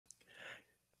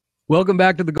Welcome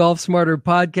back to the Golf Smarter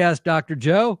podcast, Dr.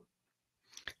 Joe.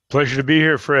 Pleasure to be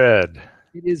here, Fred.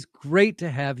 It is great to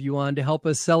have you on to help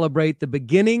us celebrate the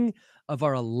beginning of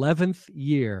our 11th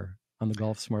year on the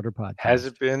Golf Smarter podcast. Has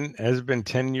it been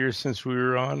 10 years since we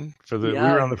were on we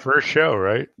were on the first show,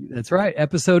 right? That's right.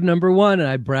 Episode number 1. And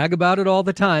I brag about it all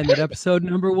the time that episode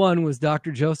number 1 was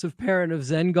Dr. Joseph Parent of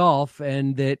Zen Golf,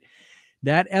 and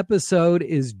that episode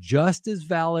is just as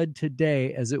valid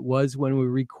today as it was when we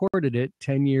recorded it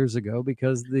 10 years ago,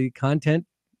 because the content,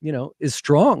 is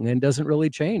strong and doesn't really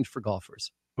change for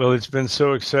golfers. Well, it's been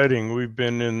so exciting.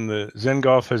 Zen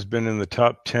Golf has been in the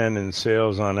top 10 in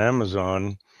sales on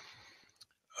Amazon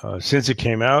since it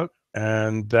came out,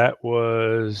 and that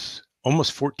was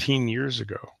almost 14 years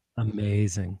ago.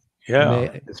 Amazing. Yeah,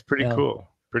 it's pretty cool.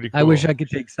 Pretty cool. I wish I could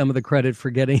take some of the credit for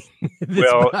getting this.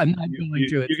 Well, I'm not going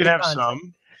to it. You can have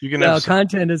some.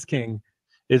 Content is king.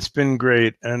 It's been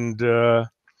great, and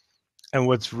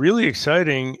what's really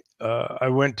exciting, I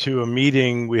went to a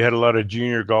meeting. We had a lot of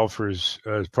junior golfers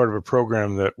as part of a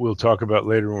program that we'll talk about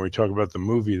later when we talk about the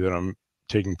movie that I'm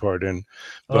taking part in.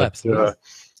 But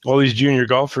all these junior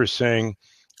golfers saying,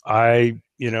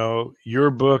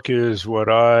 your book is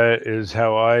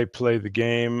how I play the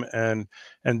game, and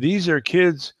these are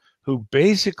kids who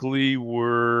basically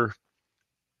were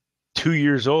 2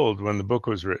 years old when the book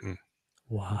was written.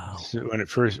 Wow. So when it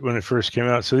first came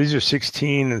out. So these are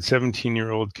 16 and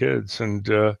 17-year-old kids. And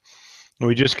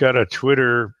we just got a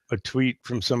tweet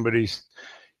from somebody,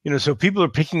 so people are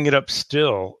picking it up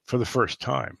still for the first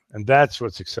time. And that's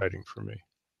what's exciting for me.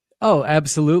 Oh,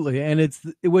 absolutely. And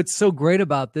what's so great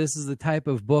about this is the type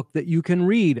of book that you can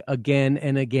read again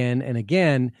and again and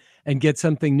again and get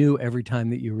something new every time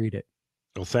that you read it.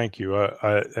 Well, thank you.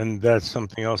 And that's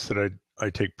something else that I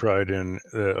take pride in,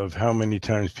 of how many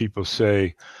times people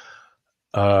say,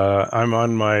 I'm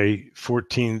on my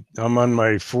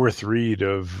fourth read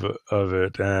of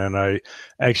it. And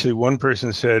one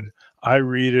person said, I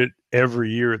read it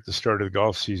every year at the start of the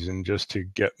golf season just to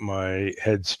get my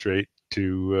head straight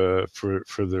for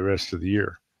the rest of the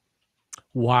year.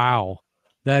 Wow.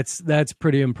 That's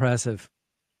pretty impressive.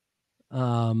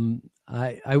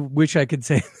 I wish I could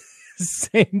say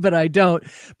same, but I don't.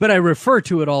 But I refer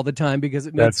to it all the time because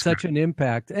it makes such an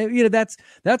impact. And,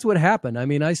 that's what happened. I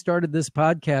mean, I started this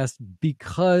podcast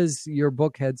because your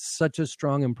book had such a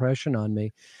strong impression on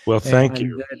me. Well, thank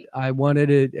you. I wanted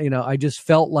it. I just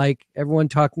felt like everyone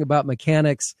talking about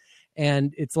mechanics,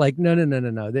 and it's like, no.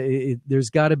 There's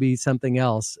got to be something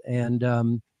else.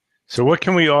 And so, what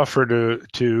can we offer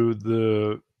to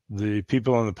the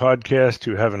people on the podcast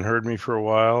who haven't heard me for a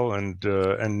while, and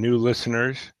new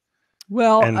listeners?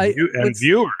 Well, and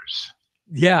viewers.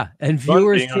 Yeah, and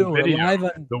viewers too. We're live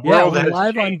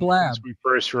on Blab. Since we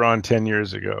first were on 10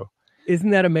 years ago.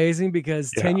 Isn't that amazing?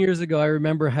 Because 10 years ago, I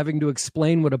remember having to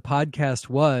explain what a podcast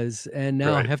was, and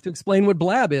now I have to explain what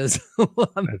Blab is.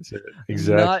 That's it.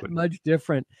 Exactly. Not much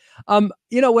different.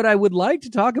 What I would like to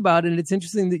talk about, and it's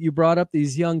interesting that you brought up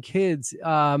these young kids.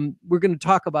 We're going to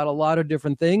talk about a lot of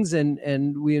different things,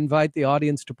 and we invite the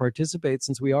audience to participate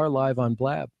since we are live on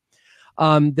Blab.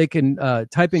 They can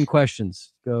type in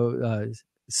questions. Go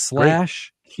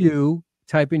 /Q,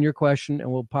 type in your question,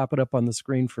 and we'll pop it up on the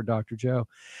screen for Dr. Joe.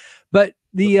 But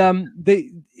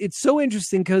it's so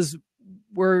interesting because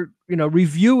we're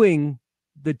reviewing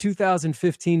the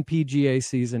 2015 PGA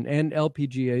season and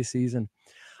LPGA season,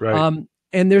 right?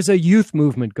 And there's a youth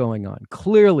movement going on.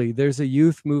 Clearly, there's a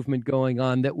youth movement going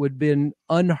on that would have been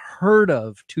unheard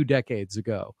of 2 decades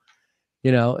ago.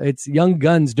 It's young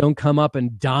guns don't come up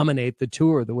and dominate the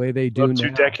tour the way they do now. 2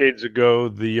 decades ago,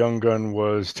 the young gun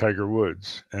was Tiger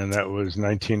Woods, and that was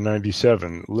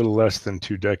 1997, a little less than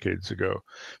 2 decades ago.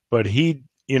 But we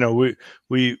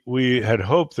had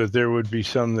hoped that there would be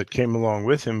some that came along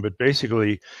with him, but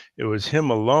basically it was him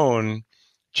alone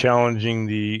challenging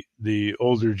the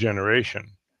older generation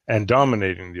and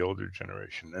dominating the older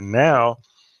generation. And now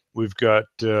we've got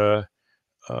Jordan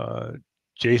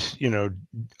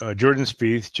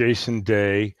Spieth, Jason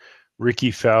Day,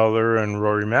 Ricky Fowler, and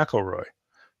Rory McIlroy.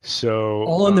 So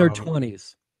all in their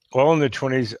 20s. All in their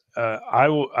 20s.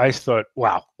 I thought,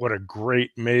 wow, what a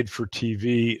great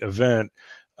made-for-TV event.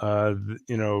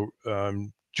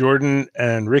 Jordan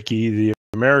and Ricky, the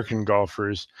American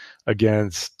golfers,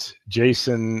 against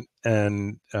Jason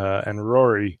and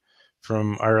Rory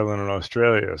from Ireland and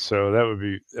Australia. So that would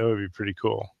be pretty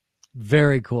cool.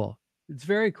 Very cool. It's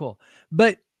very cool.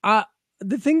 But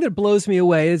the thing that blows me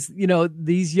away is,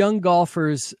 these young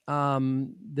golfers,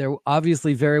 they're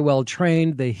obviously very well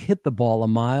trained. They hit the ball a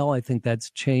mile. I think that's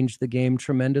changed the game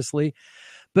tremendously.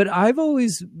 But I've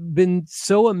always been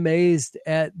so amazed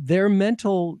at their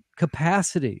mental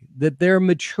capacity, that their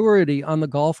maturity on the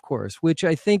golf course, which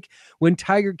I think when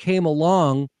Tiger came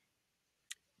along,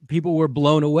 people were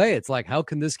blown away. It's like, how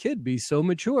can this kid be so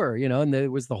mature? And there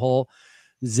was the whole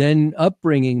Zen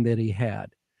upbringing that he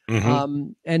had.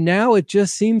 Mm-hmm. And now it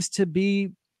just seems to be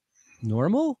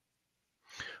normal.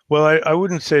 Well, I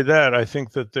wouldn't say that. I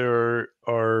think that there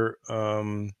are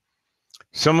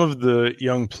some of the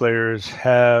young players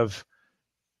have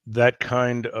that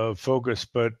kind of focus,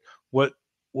 but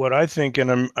what I think,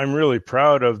 and I'm really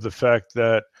proud of the fact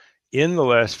that in the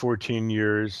last 14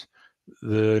 years,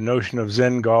 the notion of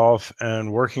Zen Golf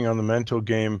and working on the mental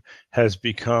game has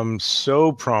become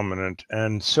so prominent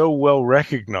and so well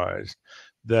recognized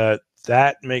that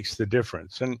makes the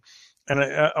difference. And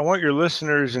I want your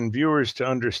listeners and viewers to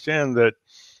understand that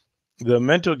the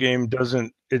mental game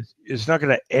it's not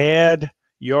going to add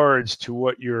yards to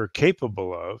what you're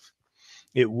capable of.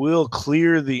 It will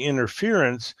clear the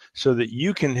interference so that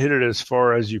you can hit it as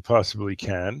far as you possibly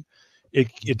can.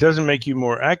 It doesn't make you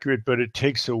more accurate, but it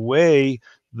takes away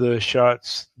the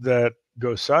shots that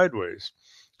go sideways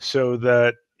so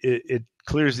that it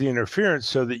clears the interference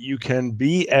so that you can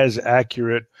be as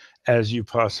accurate as you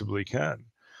possibly can.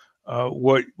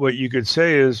 What you could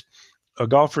say is a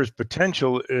golfer's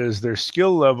potential is their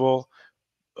skill level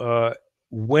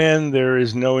when there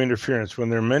is no interference, when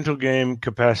their mental game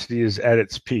capacity is at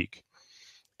its peak.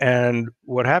 And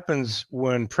what happens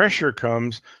when pressure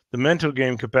comes, the mental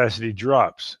game capacity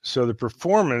drops. So the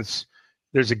performance,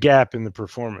 there's a gap in the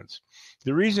performance.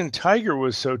 The reason Tiger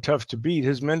was so tough to beat,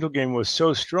 his mental game was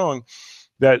so strong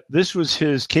that this was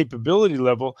his capability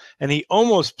level, and he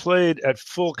almost played at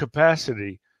full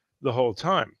capacity the whole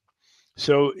time.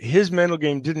 So his mental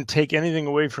game didn't take anything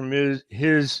away from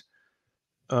his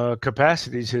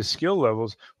capacities, his skill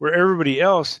levels, where everybody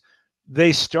else,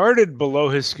 they started below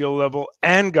his skill level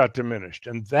and got diminished.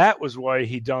 And that was why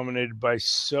he dominated by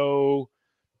such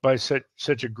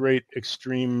a great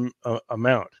extreme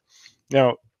amount.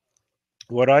 Now,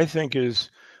 what I think is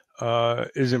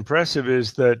impressive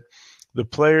is that the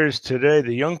players today,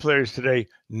 the young players today,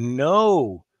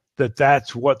 know that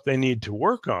that's what they need to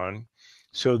work on.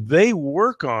 So they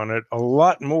work on it a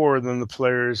lot more than the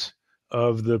players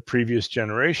of the previous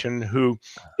generation who,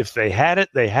 if they had it,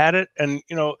 they had it. And,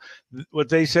 what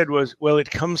they said was, well, it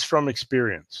comes from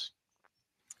experience.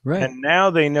 Right. And now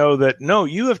they know that, no,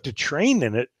 you have to train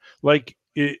in it. Like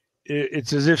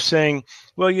it's as if saying,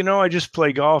 well, I just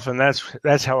play golf and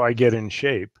that's how I get in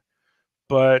shape.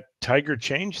 But Tiger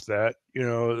changed that,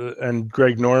 and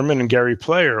Greg Norman and Gary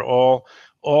Player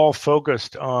all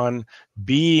focused on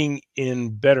being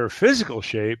in better physical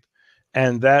shape,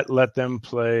 and that let them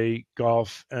play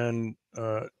golf and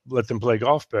let them play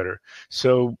golf better.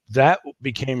 So that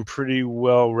became pretty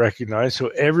well recognized. So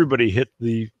everybody hit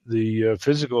the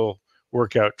physical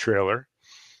workout trailer,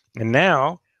 and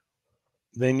now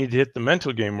they need to hit the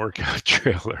mental game workout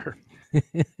trailer.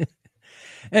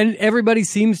 And everybody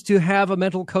seems to have a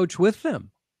mental coach with them.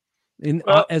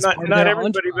 Not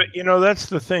everybody, but that's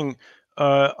the thing.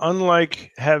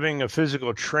 Unlike having a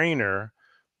physical trainer,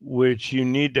 which you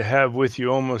need to have with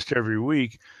you almost every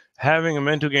week, having a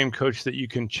mental game coach that you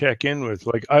can check in with.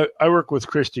 Like I work with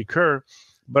Cristie Kerr,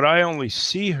 but I only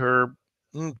see her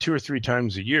 2 or 3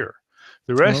 times a year.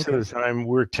 The rest of the time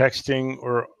we're texting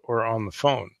or on the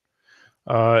phone.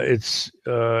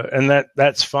 And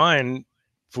that's fine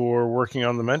for working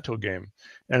on the mental game.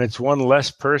 And it's one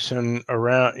less person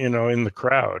around, in the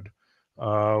crowd,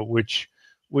 which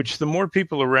the more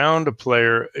people around a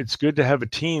player, it's good to have a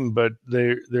team, but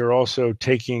they're also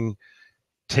taking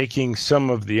some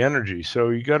of the energy. So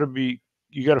you got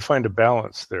to find a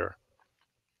balance there.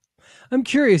 I'm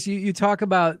curious. You talk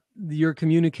about your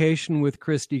communication with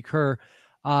Cristie Kerr,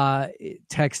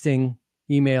 texting,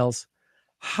 emails.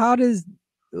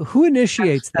 Who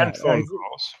initiates that?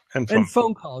 And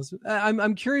phone calls.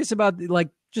 I'm curious about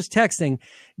just texting.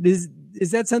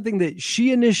 Is that something that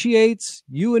she initiates?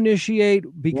 You initiate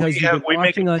because you've been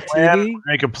watching on TV? We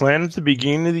make a plan at the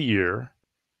beginning of the year,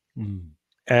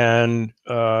 and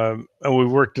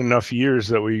we've worked enough years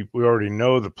that we already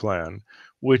know the plan,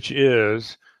 which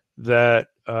is that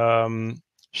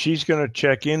she's going to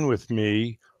check in with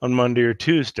me on Monday or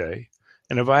Tuesday.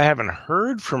 And if I haven't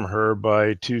heard from her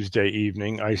by Tuesday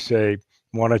evening, I say,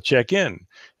 want to check in?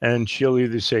 And she'll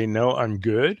either say, no, I'm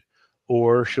good,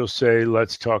 or she'll say,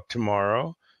 let's talk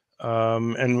tomorrow.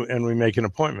 And we make an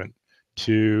appointment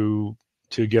to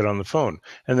get on the phone.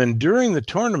 And then during the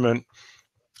tournament,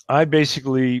 I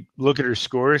basically look at her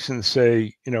scores and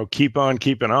say, keep on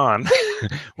keeping on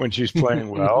when she's playing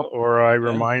well, or I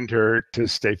remind her to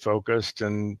stay focused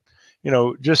and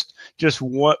just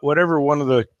whatever one of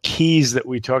the keys that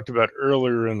we talked about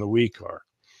earlier in the week are,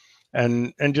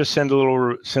 and just send a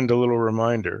little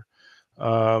reminder.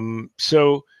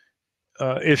 So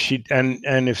if she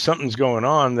and if something's going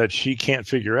on that she can't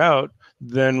figure out,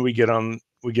 then we get on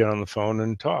the phone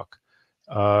and talk.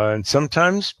 And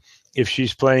sometimes, if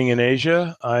she's playing in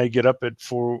Asia, I get up at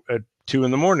 2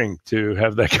 a.m. to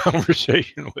have that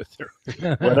conversation with her,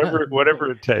 whatever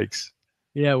it takes.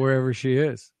 Yeah, wherever she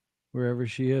is.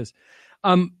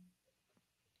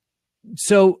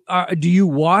 So do you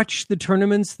watch the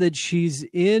tournaments that she's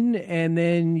in, and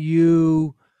then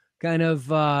you kind of,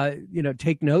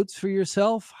 take notes for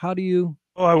yourself? How do you?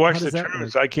 Oh, I watch the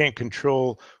tournaments. I can't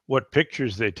control what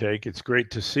pictures they take. It's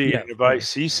great to see. Yeah. And if I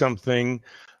see something,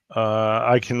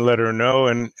 I can let her know.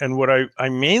 And what I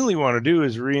mainly want to do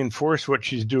is reinforce what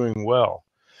she's doing well.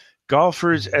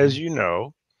 Golfers, as you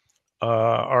know,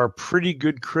 are pretty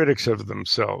good critics of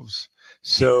themselves.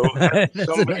 So that's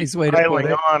a nice way to put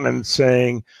it. On and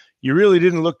saying, you really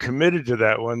didn't look committed to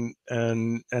that one,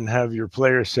 and have your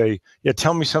player say, yeah,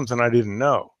 tell me something I didn't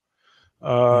know.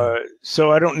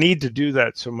 So I don't need to do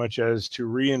that so much as to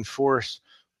reinforce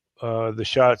the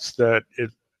shots that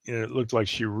it looked like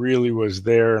she really was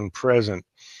there and present.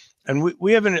 And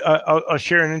we have I'll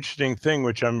share an interesting thing,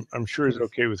 which I'm sure is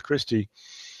okay with Cristie.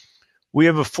 We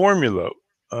have a formula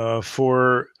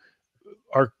for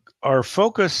our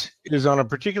focus is on a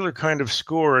particular kind of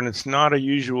score, and it's not a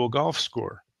usual golf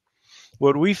score.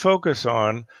 What we focus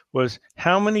on was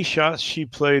how many shots she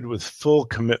played with full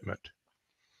commitment.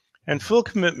 And full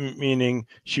commitment meaning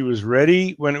she was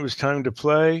ready when it was time to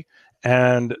play,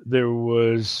 and there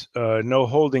was no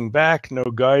holding back, no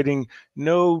guiding,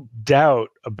 no doubt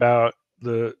about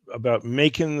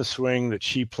making the swing that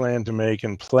she planned to make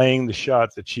and playing the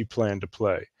shot that she planned to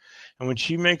play. And when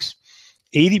she makes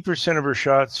 80% of her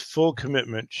shots full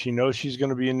commitment, she knows she's going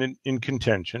to be in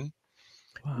contention.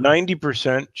 Wow.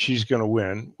 90% she's going to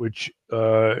win, which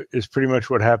is pretty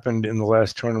much what happened in the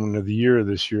last tournament of the year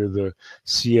this year, the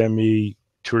CME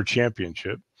Tour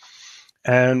Championship.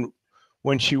 And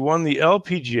when she won the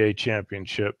LPGA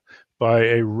Championship by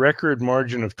a record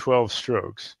margin of 12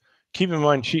 strokes, keep in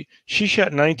mind she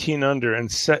shot 19 under, and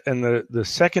the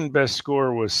second best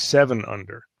score was 7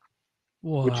 under,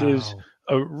 wow, which is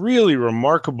a really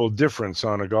remarkable difference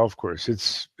on a golf course.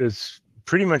 It's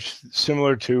pretty much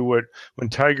similar to when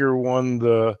Tiger won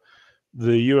the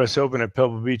U.S. Open at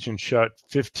Pebble Beach and shot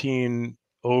 15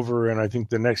 over, and I think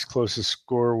the next closest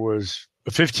score was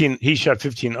 15. He shot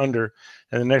 15 under,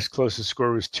 and the next closest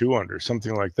score was 2 under,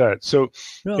 something like that. So,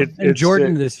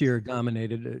 Jordan this year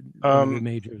dominated the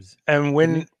majors. And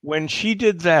when she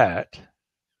did that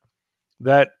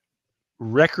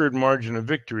record margin of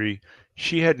victory,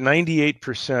 she had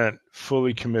 98%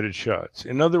 fully committed shots.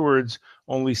 In other words,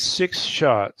 only 6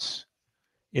 shots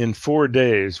in 4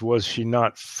 days was she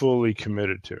not fully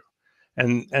committed to.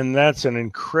 And that's an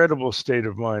incredible state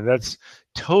of mind. That's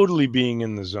totally being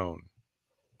in the zone.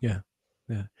 Yeah.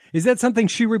 Is that something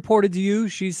she reported to you?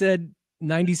 She said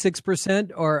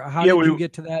 96%, or how did you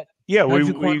get to that? Yeah, how did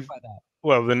you quantify that?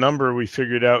 Well, the number we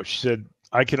figured out, she said,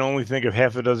 I can only think of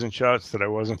half a dozen shots that I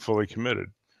wasn't fully committed.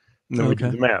 And then we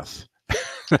did the math.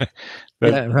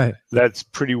 Yeah, right. That's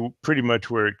pretty much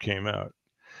where it came out.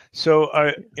 So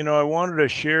I wanted to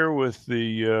share with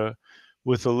the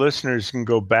listeners and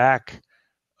go back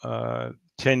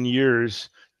 10 years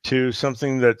to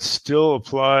something that still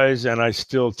applies, and I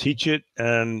still teach it,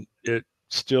 and it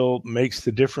still makes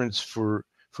the difference for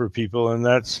people, and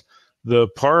that's the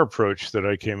PAR approach that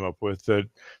I came up with.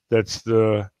 That's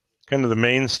the kind of the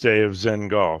mainstay of Zen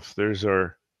Golf. There's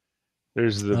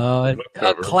the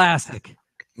a classic.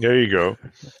 There you go.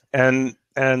 And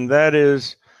that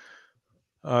is,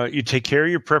 you take care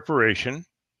of your preparation,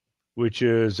 which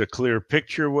is a clear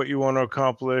picture of what you want to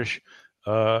accomplish,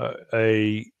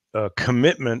 a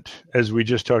commitment, as we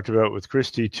just talked about with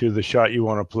Cristie, to the shot you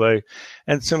want to play,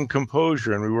 and some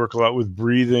composure. And we work a lot with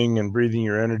breathing and breathing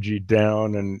your energy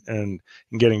down and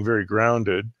getting very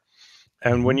grounded.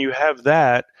 And when you have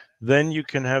that, then you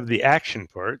can have the action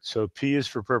part. So P is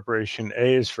for preparation,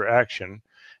 A is for action.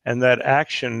 And that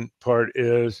action part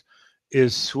is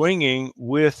swinging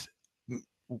with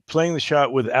playing the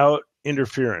shot without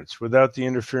interference, without the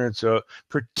interference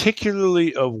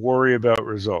particularly of worry about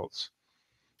results.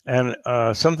 And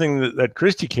something that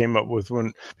Cristie came up with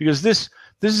because this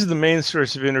is the main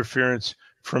source of interference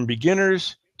from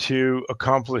beginners to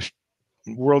accomplished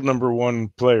world number 1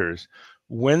 players.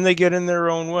 When they get in their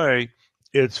own way,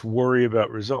 it's worry about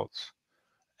results.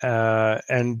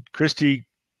 And Cristie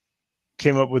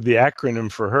came up with the acronym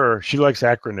for her. She likes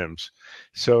acronyms.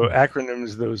 So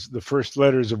acronyms, the first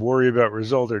letters of worry about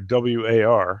result are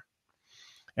WAR.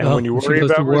 And when you She worry goes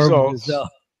to about war with results, herself.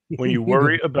 when you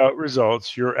worry about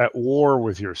results, you're at war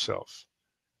with yourself.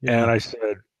 Yeah. And I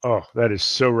said, oh, that is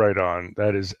so right on.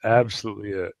 That is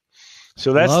absolutely it.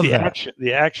 So that's Love the that. action.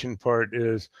 The action part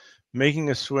is making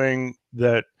a swing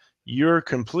that you're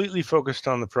completely focused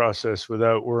on the process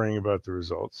without worrying about the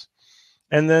results.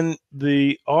 And then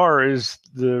the R is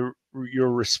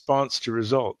your response to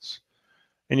results.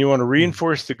 And you want to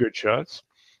reinforce the good shots.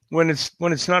 When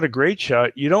it's not a great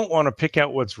shot, you don't want to pick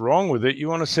out what's wrong with it. You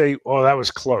want to say, "Oh, that was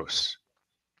close,"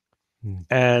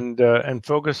 and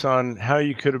focus on how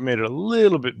you could have made it a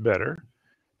little bit better.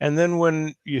 And then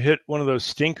when you hit one of those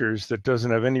stinkers that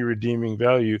doesn't have any redeeming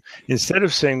value, instead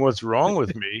of saying what's wrong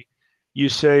with me, you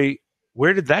say,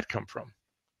 "Where did that come from?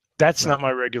 That's not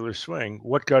my regular swing.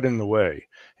 What got in the way?"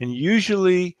 And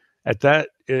usually at that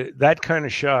kind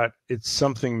of shot, it's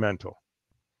something mental.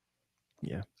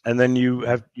 Yeah. And then you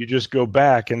just go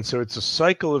back, and so it's a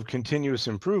cycle of continuous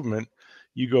improvement.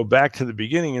 You go back to the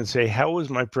beginning and say, how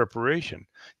was my preparation?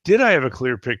 Did I have a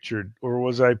clear picture, or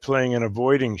was I playing an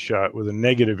avoiding shot with a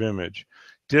negative image?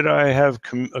 Did I have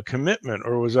a commitment,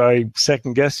 or was I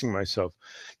second guessing myself?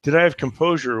 Did I have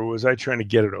composure, or was I trying to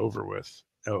get it over with,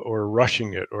 or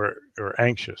rushing it, or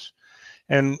anxious?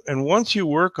 And once you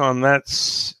work on that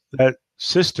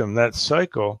system, that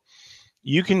cycle,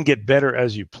 you can get better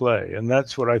as you play. And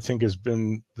that's what I think has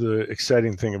been the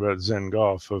exciting thing about Zen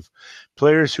Golf, of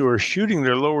players who are shooting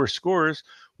their lower scores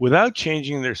without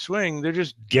changing their swing. They're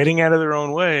just getting out of their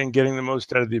own way and getting the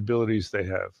most out of the abilities they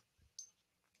have.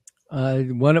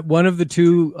 One of the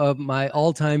two of my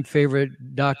all-time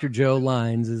favorite Dr. Joe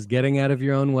lines is "getting out of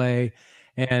your own way,"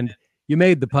 and you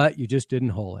made the putt, you just didn't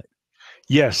hole it.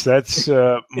 Yes, that's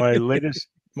my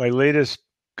latest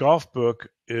golf book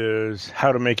is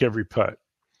How to Make Every Putt.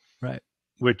 Right.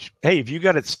 Which, hey, if you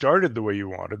got it started the way you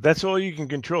wanted, that's all you can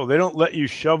control. They don't let you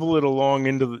shovel it along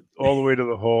all the way to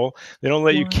the hole. They don't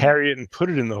let you carry it and put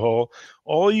it in the hole.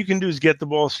 All you can do is get the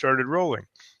ball started rolling.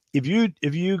 If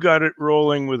you got it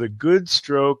rolling with a good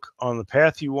stroke on the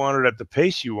path you wanted at the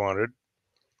pace you wanted,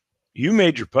 you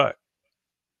made your putt.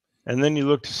 And then you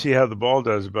look to see how the ball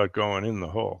does about going in the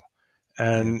hole.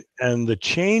 And the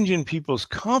change in people's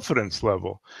confidence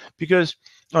level, because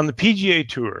on the PGA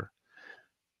Tour,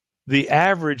 the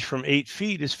average from 8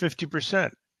 feet is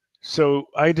 50%. So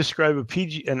I describe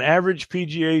an average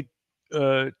PGA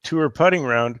Tour putting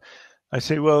round. I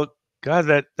say, well, God,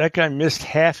 that guy missed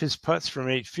half his putts from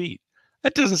 8 feet.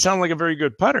 That doesn't sound like a very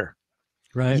good putter.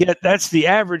 Right. Yet that's the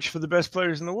average for the best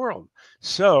players in the world.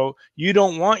 So you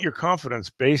don't want your confidence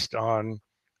based on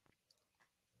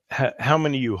how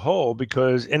many you hole,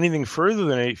 because anything further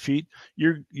than 8 feet,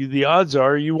 the odds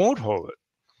are you won't hole it.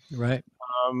 Right.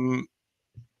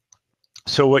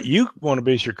 So what you want to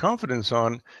base your confidence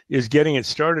on is getting it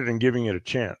started and giving it a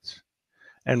chance.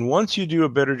 And once you do a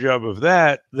better job of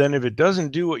that, then if it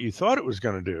doesn't do what you thought it was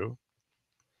going to do,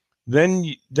 then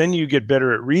you get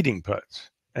better at reading putts,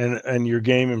 and your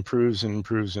game improves and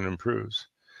improves and improves.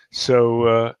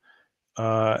 So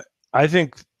I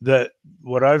think that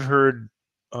what I've heard,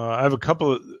 I have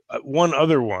one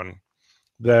other one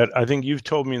that I think you've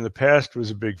told me in the past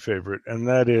was a big favorite, and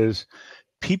that is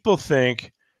people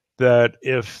think that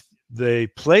if they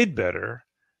played better,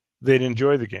 they'd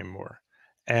enjoy the game more.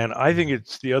 And I think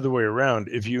it's the other way around.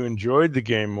 If you enjoyed the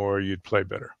game more, you'd play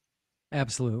better.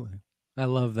 Absolutely. I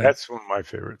love that. That's one of my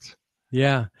favorites.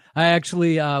 Yeah. I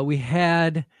actually, we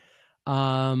had,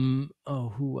 who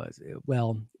was it?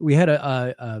 Well, we had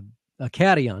a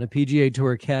caddy on, a PGA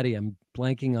Tour caddy. I'm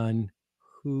blanking on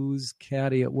whose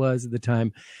caddy it was at the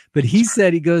time, but he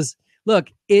said, he goes,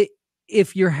 look,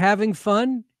 if you're having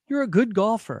fun, you're a good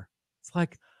golfer. It's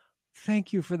like,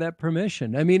 thank you for that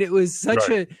permission. I mean, it was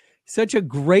such a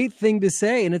great thing to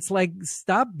say. And it's like,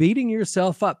 stop beating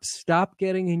yourself up. Stop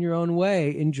getting in your own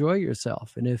way. Enjoy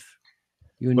yourself. And if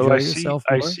you enjoy yourself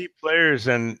more, I see players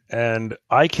and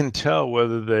I can tell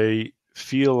whether they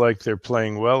feel like they're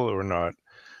playing well or not.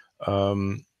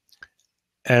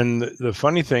 And the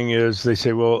funny thing is they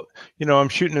say, well, I'm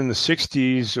shooting in the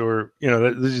 60s, or,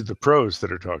 this is the pros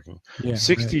that are talking.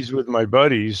 60s with my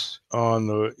buddies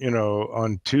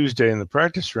on Tuesday in the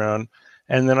practice round,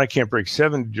 and then I can't break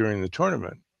 70 during the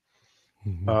tournament.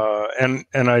 Mm-hmm.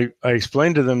 And I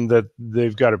explained to them that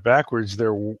they've got it backwards.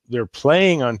 They're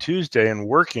playing on Tuesday and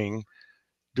working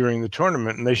during the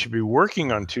tournament, and they should be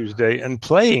working on Tuesday and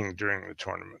playing during the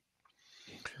tournament.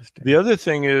 The other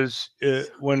thing is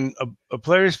when a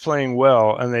player is playing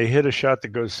well and they hit a shot that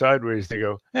goes sideways, they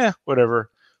go,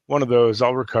 whatever, one of those,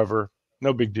 I'll recover,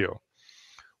 no big deal.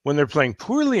 when they're playing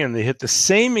poorly and they hit the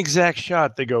same exact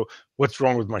shot, they go, "What's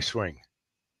wrong with my swing?"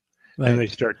 Right. And they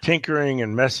start tinkering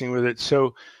and messing with it.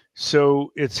 So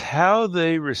it's how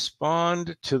they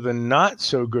respond to the not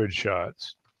so good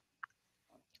shots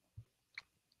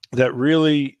that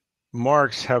really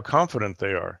marks how confident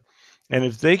they are. And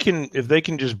if they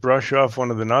can just brush off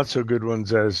one of the not so good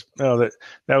ones as, "Oh,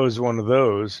 that was one of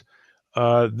those,"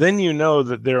 then you know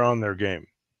that they're on their game.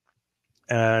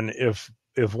 And if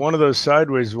one of those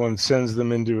sideways ones sends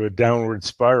them into a downward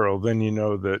spiral, then you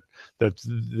know that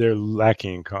they're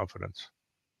lacking in confidence.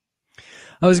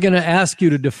 I was going to ask you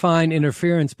to define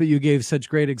interference, but you gave such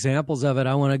great examples of it.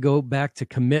 I want to go back to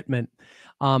commitment.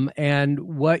 And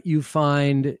what you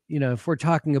find, if we're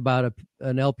talking about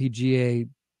an LPGA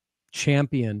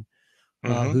champion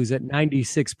who's at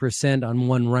 96% on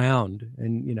one round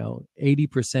and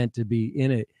 80% to be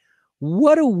in it,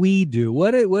 what do we do?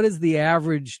 What is the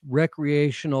average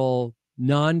recreational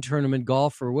non-tournament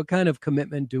golfer? What kind of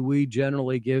commitment do we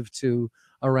generally give to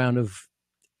a round of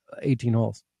 18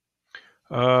 holes?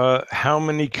 How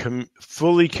many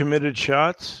fully committed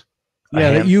shots?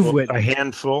 That you've witnessed. A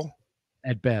handful.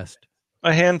 At best.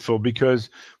 A handful, because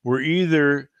we're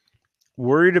either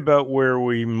worried about where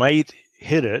we might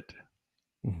hit it,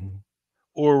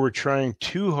 or we're trying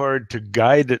too hard to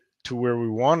guide it to where we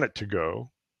want it to go,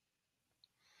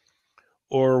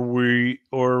 or we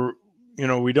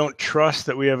don't trust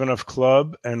that we have enough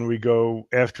club and we go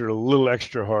after it a little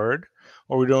extra hard,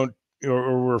 or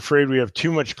we're afraid we have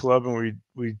too much club and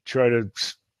we try to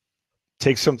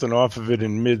take something off of it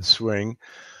in mid swing.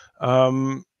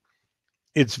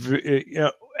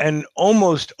 And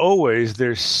almost always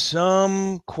there's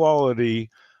some quality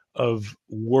of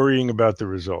worrying about the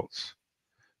results.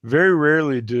 Very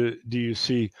rarely do you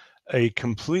see a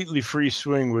completely free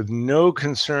swing with no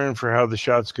concern for how the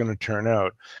shot's going to turn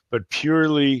out, but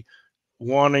purely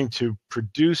wanting to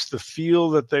produce the feel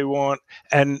that they want.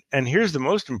 And here's the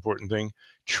most important thing: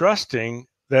 trusting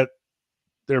that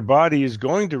their body is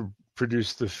going to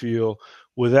produce the feel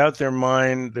without their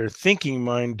thinking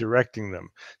mind directing them.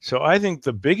 So I think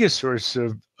the biggest source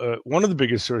of one of the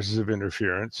biggest sources of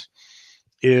interference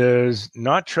is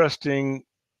not trusting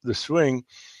the swing,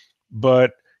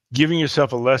 but giving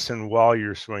yourself a lesson while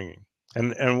you're swinging.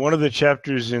 And one of the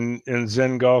chapters in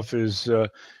Zen Golf is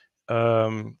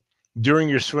during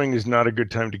your swing is not a good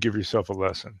time to give yourself a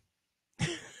lesson.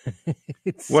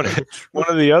 One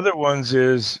of the other ones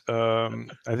is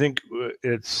I think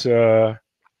it's okay.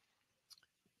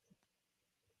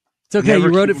 You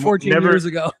wrote it 14 years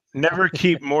ago. Never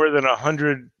keep more than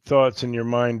 100 thoughts in your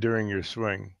mind during your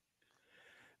swing.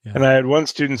 Yeah. And I had one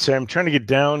student say, "I'm trying to get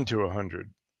down to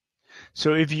 100.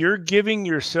 So if you're giving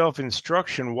yourself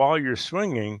instruction while you're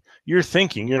swinging, you're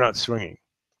thinking, you're not swinging.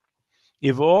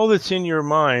 If all that's in your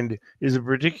mind is a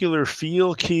particular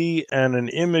feel key and an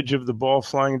image of the ball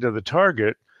flying to the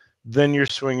target, then you're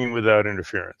swinging without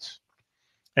interference.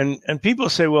 And people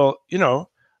say, "Well,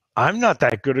 I'm not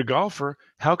that good a golfer.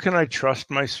 How can I trust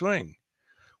my swing?"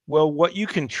 Well, what you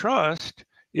can trust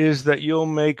is that you'll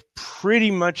make pretty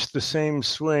much the same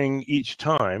swing each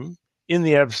time in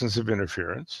the absence of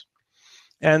interference.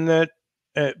 And that,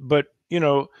 but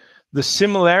the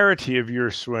similarity of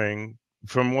your swing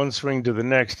from one swing to the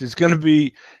next is going to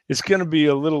be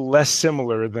a little less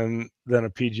similar than a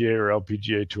PGA or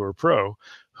LPGA Tour pro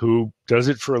who does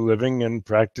it for a living and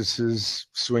practices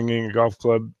swinging a golf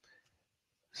club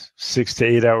 6 to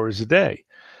 8 hours a day.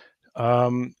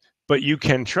 But you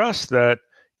can trust that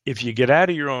if you get out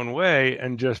of your own way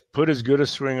and just put as good a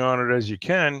swing on it as you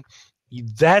can,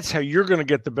 that's how you're going to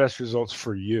get the best results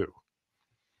for you.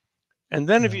 And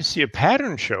then if you see a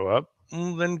pattern show up,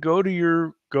 then go to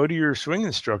your swing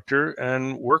instructor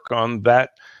and work on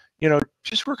that.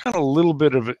 Just work on a little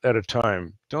bit of it at a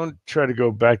time. Don't try to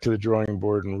go back to the drawing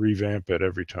board and revamp it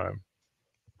every time.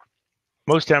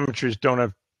 Most amateurs don't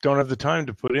have the time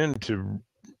to put into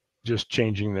just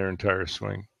changing their entire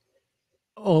swing.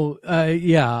 Oh,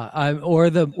 yeah, or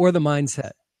the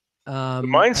mindset. The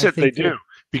mindset they do,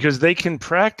 because they can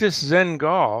practice Zen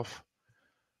Golf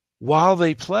while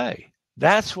they play.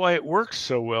 That's why it works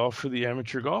so well for the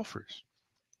amateur golfers.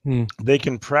 They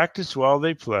can practice while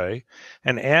they play,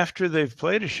 and after they've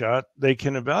played a shot, they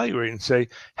can evaluate and say,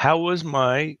 how was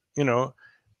my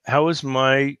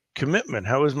commitment?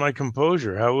 How was my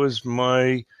composure? How was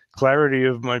my clarity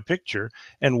of my picture?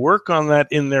 And work on that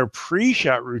in their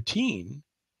pre-shot routine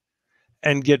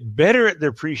and get better at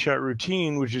their pre-shot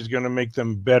routine, which is going to make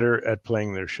them better at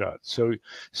playing their shots.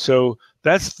 So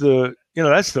that's the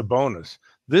bonus.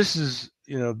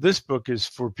 This book is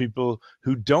for people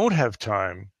who don't have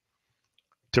time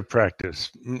to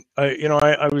practice.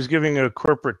 I was giving a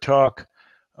corporate talk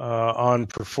on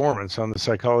performance, on the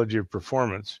psychology of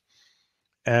performance.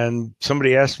 And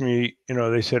somebody asked me,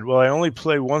 they said, well, I only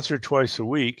play once or twice a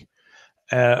week,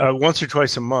 once or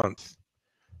twice a month.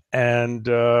 And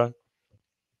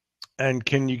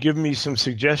can you give me some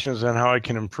suggestions on how I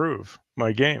can improve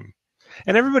my game?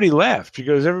 And everybody laughed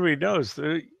because everybody knows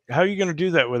how are you going to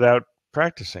do that without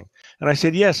practicing? And I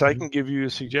said, yes, I can give you a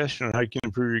suggestion on how you can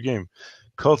improve your game.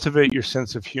 Cultivate your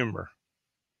sense of humor.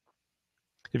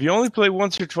 If you only play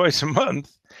once or twice a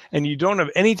month and you don't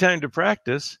have any time to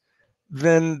practice,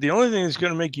 then the only thing that's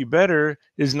going to make you better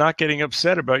is not getting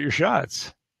upset about your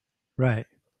shots. Right.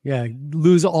 Yeah.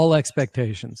 Lose all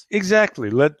expectations. Exactly.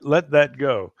 Let that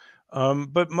go.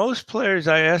 But most players,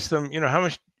 I ask them,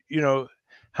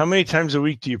 how many times a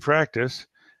week do you practice?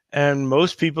 And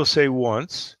most people say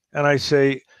once. And I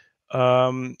say,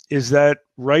 is that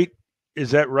right?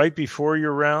 Is that right before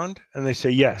your round? And they say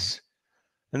yes.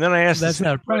 And then I asked, that's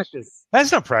not practice.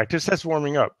 That's not practice. That's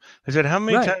warming up. I said, how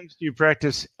many times do you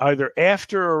practice either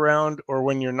after a round or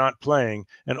when you're not playing?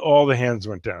 And all the hands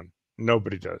went down.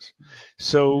 Nobody does.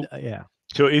 So,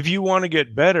 So if you want to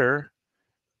get better,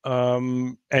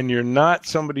 and you're not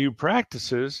somebody who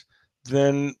practices,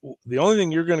 then the only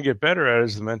thing you're going to get better at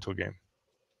is the mental game.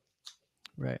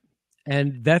 Right.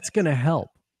 And that's going to help.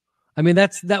 I mean,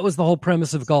 that was the whole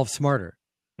premise of Golf Smarter.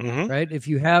 Mm-hmm. Right. If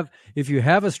you have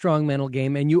a strong mental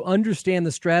game and you understand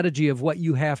the strategy of what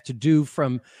you have to do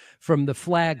from the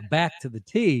flag back to the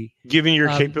tee, given your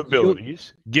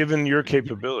capabilities,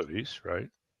 right?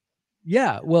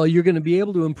 Yeah. Well, you're going to be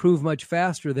able to improve much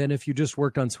faster than if you just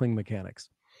worked on swing mechanics.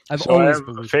 I have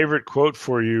a favorite quote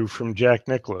for you from Jack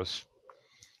Nicklaus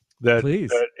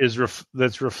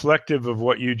that's reflective of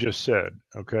what you just said.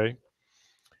 Okay.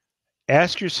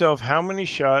 Ask yourself how many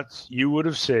shots you would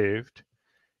have saved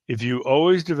if you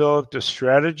always developed a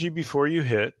strategy before you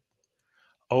hit,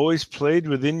 always played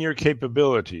within your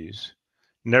capabilities,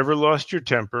 never lost your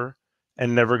temper,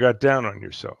 and never got down on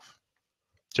yourself.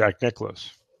 Jack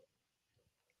Nicklaus.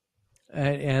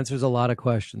 It answers a lot of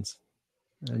questions.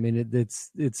 I mean,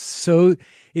 it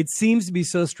seems to be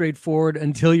so straightforward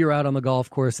until you're out on the golf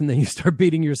course and then you start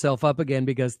beating yourself up again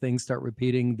because things start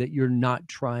repeating that you're not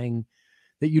trying,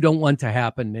 that you don't want to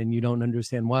happen and you don't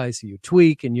understand why. So you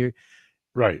tweak and you're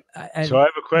right. So I have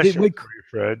a question for you,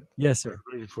 Fred. Yes, sir.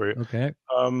 For you. Okay.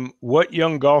 What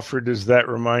young golfer does that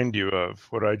remind you of?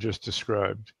 What I just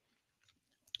described?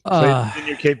 Play within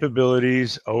your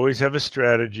capabilities. Always have a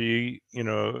strategy.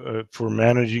 For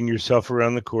managing yourself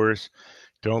around the course.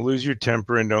 Don't lose your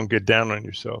temper and don't get down on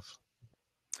yourself.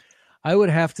 I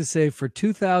would have to say for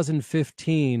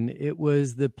 2015, it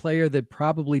was the player that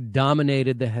probably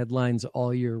dominated the headlines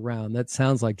all year round. That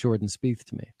sounds like Jordan Spieth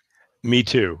to me. Me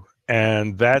too.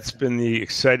 And that's been the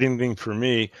exciting thing for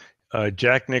me.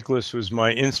 Jack Nicklaus was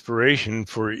my inspiration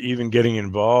for even getting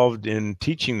involved in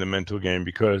teaching the mental game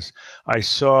because I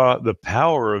saw the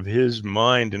power of his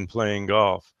mind in playing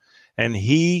golf. And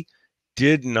he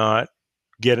did not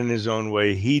get in his own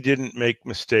way. He didn't make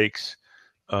mistakes,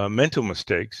 mental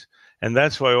mistakes. And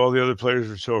that's why all the other players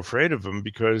were so afraid of him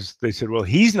because they said, well,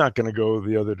 he's not going to go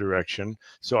the other direction.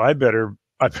 So I better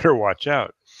watch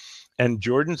out. And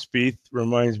Jordan Spieth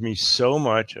reminds me so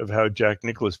much of how Jack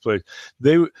Nicklaus played.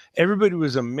 Everybody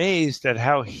was amazed at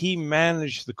how he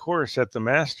managed the course at the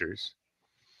Masters.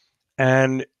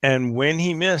 And when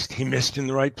he missed in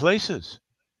the right places.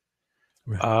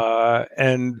 Right.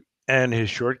 And his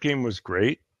short game was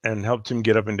great and helped him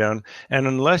get up and down. And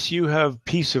unless you have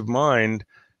peace of mind,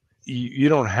 you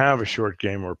don't have a short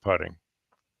game or putting.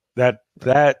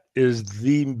 That is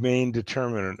the main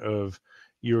determinant of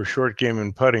your short game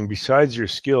and putting, besides your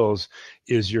skills,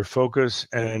 is your focus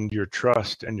and your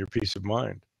trust and your peace of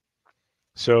mind.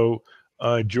 So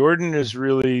Jordan is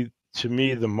really, to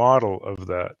me, the model of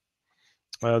that.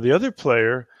 The other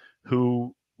player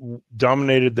who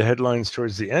dominated the headlines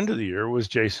towards the end of the year was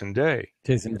Jason Day.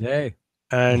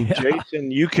 And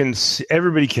Jason,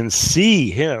 everybody can see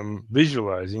him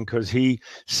visualizing because he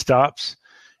stops,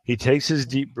 he takes his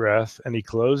deep breath and he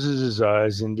closes his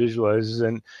eyes and visualizes.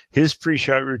 And his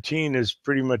pre-shot routine is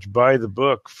pretty much by the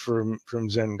book from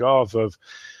Zen Golf of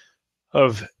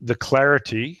the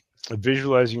clarity of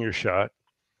visualizing your shot,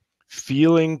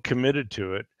 feeling committed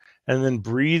to it, and then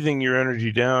breathing your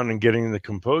energy down and getting the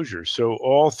composure. So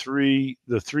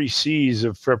the three C's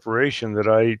of preparation that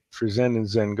I present in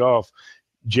Zen Golf,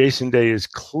 Jason Day is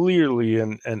clearly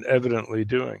and evidently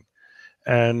doing.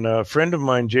 And a friend of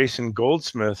mine, Jason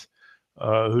Goldsmith,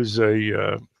 who's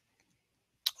a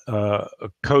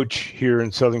coach here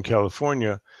in Southern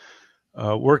California,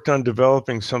 worked on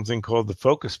developing something called the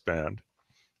Focus Band.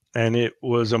 and it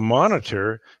was a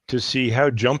monitor to see how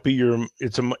jumpy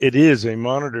it is a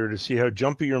monitor to see how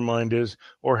jumpy your mind is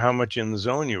or how much in the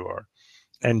zone you are.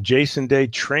 And Jason Day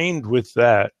trained with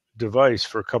that device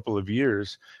for a couple of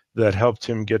years that helped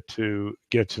him get to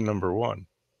number one.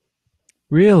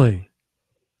 Really?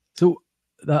 So,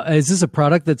 is this a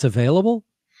product that's available?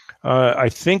 I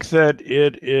think that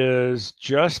it is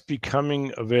just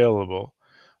becoming available,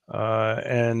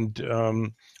 and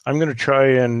I'm going to try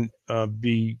and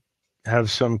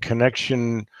have some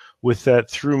connection with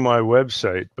that through my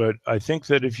website. But I think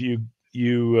that if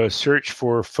you search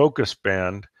for Focus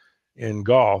Band in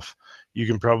golf, you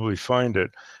can probably find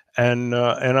it. And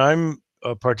I'm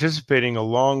participating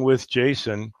along with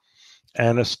Jason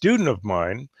and a student of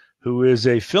mine who is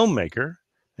a filmmaker,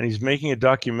 and he's making a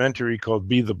documentary called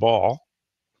Be the Ball.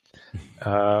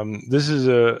 This is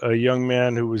a young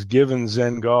man who was given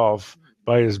Zen Golf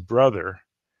by his brother,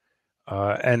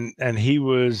 and he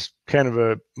was kind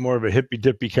of more of a hippy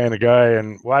dippy kind of guy.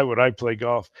 And why would I play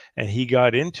golf? And he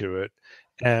got into it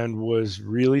and was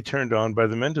really turned on by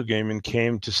the mental game and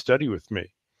came to study with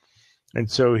me. And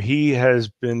so he has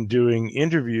been doing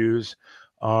interviews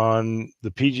on the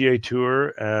PGA Tour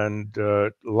and a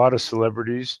lot of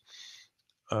celebrities,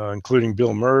 including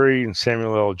Bill Murray and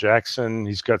Samuel L. Jackson.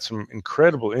 He's got some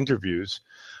incredible interviews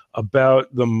about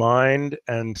the mind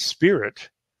and spirit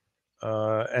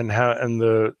and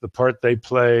the part they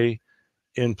play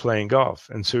in playing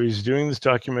golf. And so he's doing this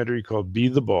documentary called Be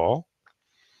the Ball.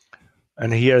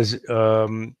 And he has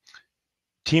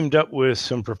teamed up with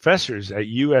some professors at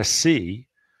USC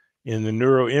in the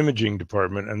neuroimaging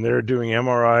department, and they're doing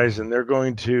MRIs, and we're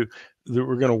going to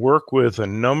work with a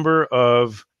number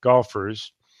of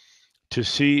golfers to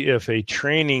see if a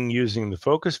training using the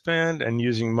Focus Band and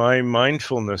using my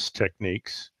mindfulness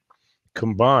techniques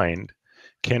combined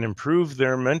can improve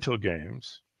their mental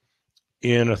games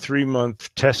in a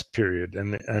 3-month test period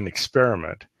and an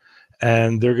experiment.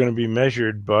 And they're going to be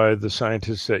measured by the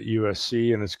scientists at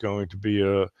USC, and it's going to be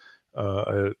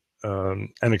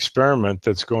an experiment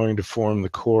that's going to form the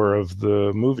core of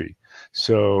the movie.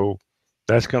 So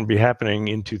that's going to be happening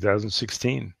in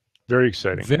 2016. Very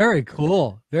exciting. Very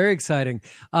cool. Very exciting.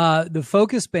 The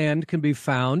Focus Band can be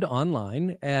found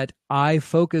online at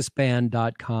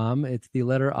ifocusband.com. It's the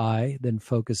letter I, then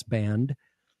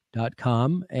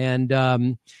focusband.com. And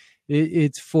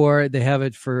they have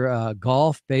it for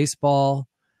golf, baseball,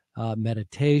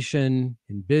 meditation,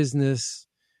 in business,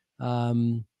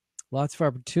 lots of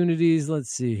opportunities.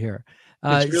 Let's see here.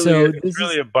 It's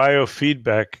really a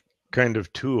biofeedback kind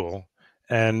of tool,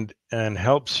 and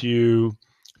helps you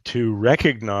to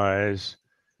recognize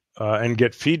and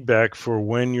get feedback for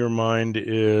when your mind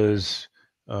is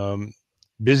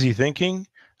busy thinking,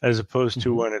 as opposed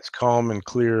to when it's calm and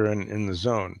clear and in the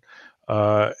zone.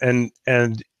 And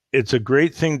it's a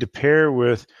great thing to pair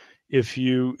with. If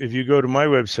you go to my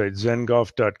website,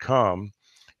 zengolf.com,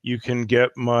 you can get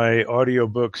my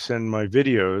audiobooks and my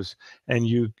videos, and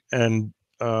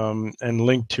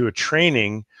link to a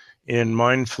training in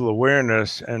mindful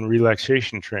awareness and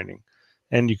relaxation training.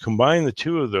 And you combine the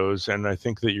two of those, and I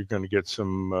think that you're going to get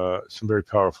some very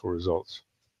powerful results.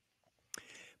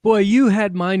 Boy, you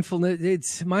had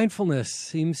mindfulness. Mindfulness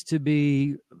seems to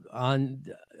be on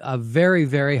a very,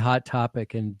 very hot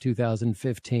topic in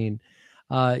 2015.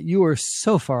 You were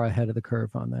so far ahead of the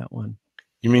curve on that one.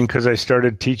 You mean because I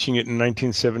started teaching it in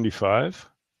 1975?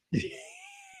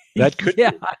 That could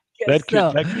yeah, that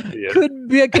so. could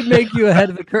be it. It could make you ahead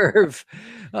of the curve.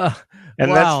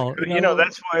 And wow.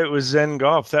 That's why it was Zen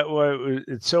Golf. That's why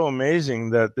it's so amazing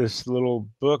that this little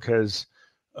book has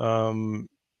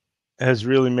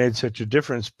really made such a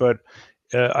difference. But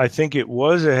I think it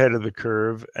was ahead of the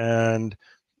curve, and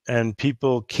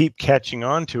people keep catching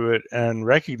on to it and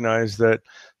recognize that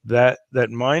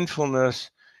mindfulness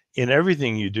in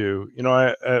everything you do.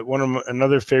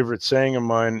 Another favorite saying of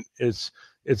mine is,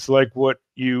 it's like what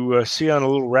you see on a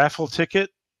little raffle ticket.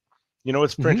 You know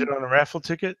what's printed on a raffle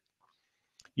ticket?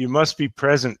 You must be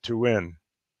present to win.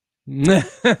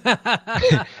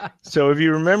 So if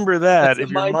you remember that,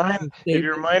 if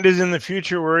your mind is in the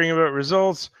future worrying about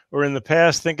results, or in the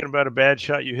past thinking about a bad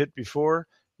shot you hit before,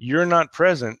 you're not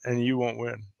present and you won't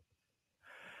win.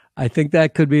 I think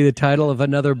that could be the title of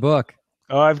another book.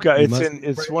 Oh,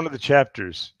 it's one of the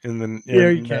chapters in the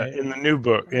new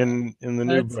book. New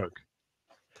book.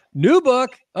 New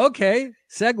book. Okay.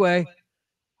 Segue.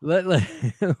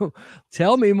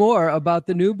 Tell me more about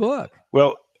the new book.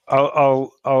 Well,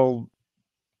 I'll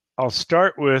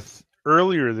start with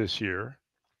earlier this year.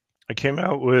 I came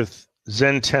out with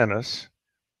Zen Tennis.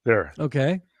 There.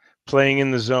 Okay. Playing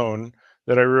in the Zone,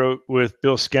 that I wrote with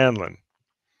Bill Scanlon.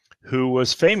 who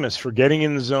was famous for getting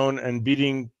in the zone and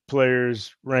beating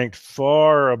players ranked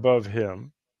far above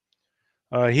him.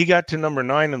 He got to number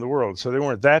 9 in the world, so they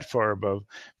weren't that far above.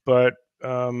 But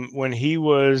when he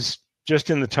was just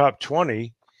in the top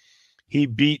 20, he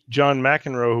beat John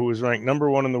McEnroe, who was ranked number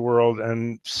 1 in the world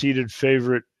and seeded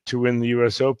favorite to win the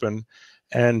U.S. Open.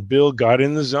 And Bill got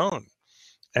in the zone.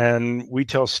 And we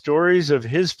tell stories of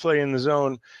his play in the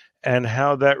zone and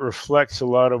how that reflects a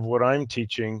lot of what I'm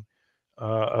teaching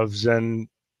of Zen,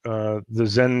 the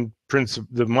Zen principle,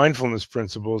 the mindfulness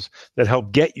principles that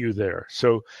help get you there.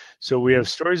 So we have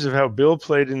stories of how Bill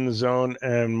played in the zone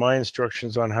and my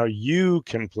instructions on how you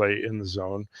can play in the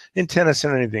zone in tennis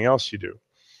and anything else you do.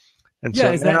 And yeah,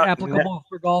 so is that applicable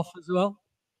for golf as well?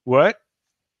 What?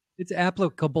 It's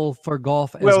applicable for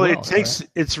golf as well.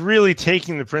 It's really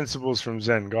taking the principles from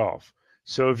Zen Golf.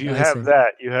 So if you have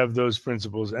that, you have those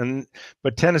principles.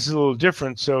 But tennis is a little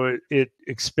different, so it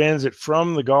expands it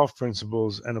from the golf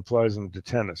principles and applies them to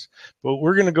tennis. But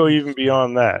we're going to go even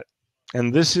beyond that.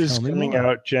 And this is coming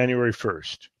out January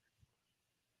 1st.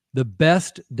 The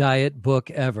best diet book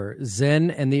ever,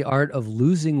 Zen and the Art of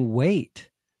Losing Weight.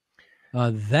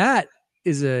 That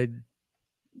is a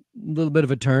little bit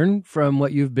of a turn from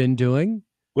what you've been doing.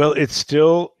 Well, it's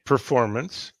still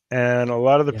performance. And a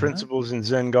lot of the principles in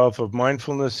Zen Golf of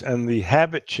mindfulness and the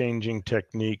habit-changing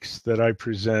techniques that I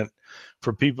present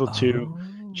for people to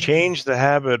change the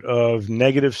habit of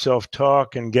negative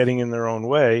self-talk and getting in their own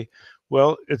way.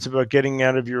 Well, it's about getting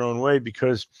out of your own way,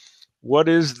 because what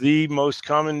is the most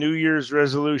common New Year's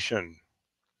resolution?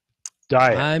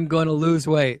 Diet. I'm going to lose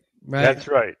weight. Right. That's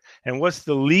right. And what's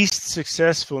the least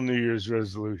successful New Year's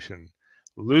resolution?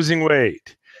 Losing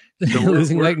weight. So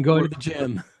losing weight and going to the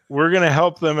gym. We're going to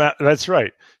help them out. That's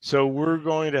right. So we're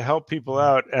going to help people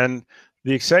out. And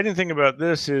the exciting thing about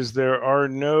this is there are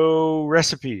no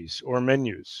recipes or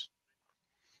menus.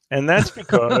 And that's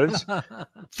because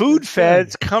food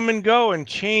fads come and go and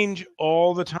change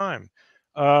all the time.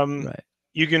 Right.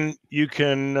 You can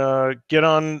get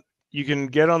on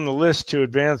the list to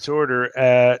advance order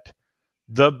at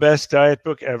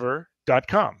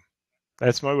thebestdietbookever.com.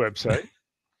 That's my website.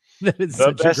 That is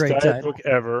such a great title.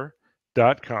 thebestdietbookever.com.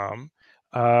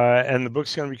 And the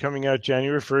book's going to be coming out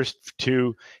January 1st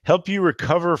to help you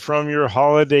recover from your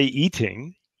holiday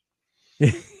eating.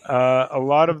 A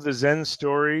lot of the Zen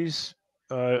stories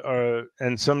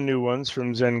and some new ones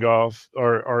from Zen Golf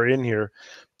are in here.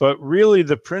 But really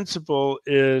the principle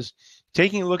is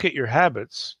taking a look at your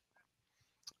habits.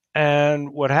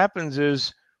 And what happens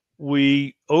is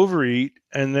we overeat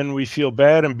and then we feel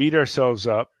bad and beat ourselves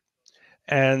up.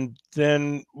 And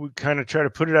then we kind of try to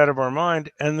put it out of our mind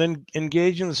and then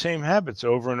engage in the same habits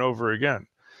over and over again.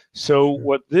 So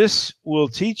what this will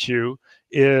teach you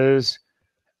is,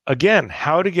 again,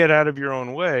 how to get out of your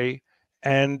own way.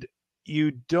 And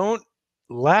you don't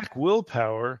lack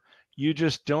willpower. You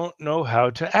just don't know how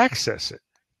to access it.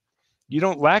 You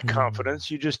don't lack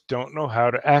confidence. You just don't know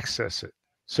how to access it.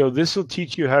 So this will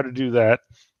teach you how to do that.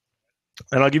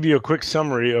 And I'll give you a quick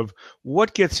summary of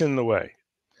what gets in the way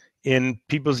in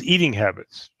people's eating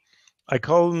habits. I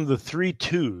call them the 3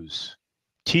 twos.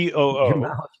 TOO.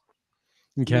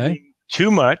 Okay. Eating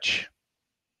too much.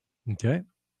 Okay.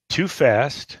 Too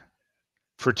fast.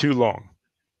 For too long.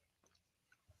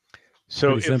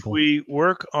 So if we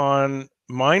work on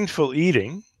mindful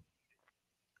eating,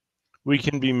 we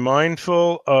can be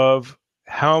mindful of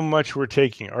how much we're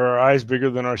taking. Are our eyes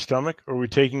bigger than our stomach? Or are we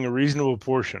taking a reasonable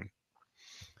portion?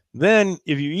 Then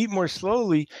if you eat more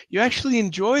slowly, you actually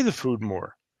enjoy the food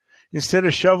more. Instead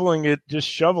of shoveling it,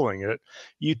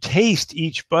 you taste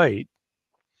each bite.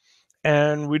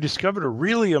 And we discovered a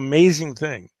really amazing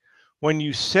thing. When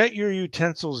you set your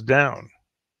utensils down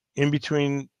in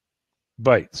between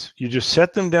bites, you just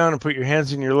set them down and put your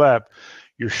hands in your lap,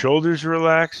 your shoulders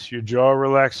relax, your jaw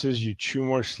relaxes, you chew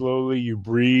more slowly, you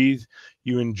breathe,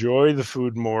 you enjoy the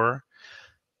food more,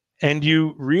 and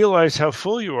you realize how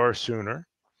full you are sooner.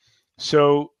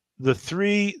 So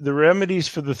the remedies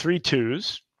for the 3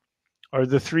 twos are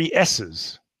the 3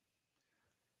 S's.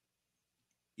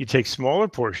 You take smaller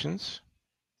portions,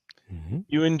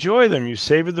 you enjoy them, you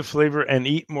savor the flavor and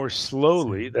eat more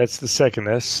slowly. That's the second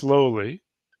S, slowly.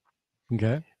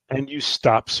 Okay. And you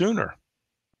stop sooner.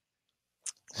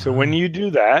 So when you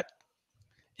do that,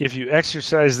 if you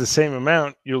exercise the same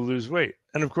amount, you'll lose weight.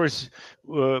 And of course,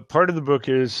 part of the book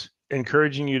is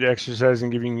encouraging you to exercise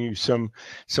and giving you some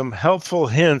helpful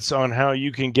hints on how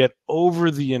you can get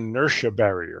over the inertia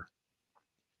barrier.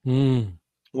 One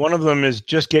of them is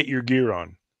just get your gear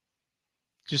on.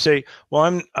 Just say,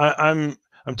 well, I'm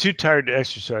too tired to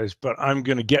exercise, but I'm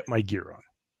going to get my gear on.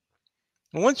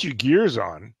 And once your gear's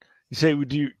on, You say,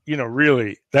 would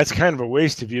really, that's kind of a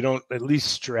waste if you don't at least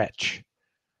stretch.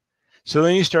 So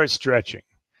then you start stretching.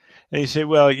 And you say,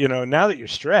 well, now that you're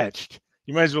stretched,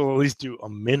 you might as well at least do a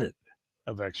minute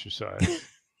of exercise.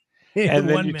 And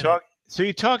then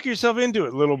you talk yourself into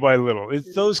it little by little.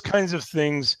 It's those kinds of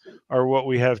things are what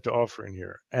we have to offer in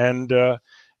here. And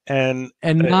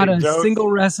not a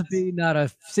single recipe, not a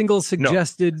single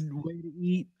suggested way to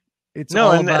eat. It's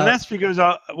all and about, that's because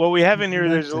what we have in here,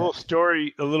 there's a little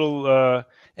story, a little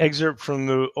excerpt from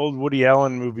the old Woody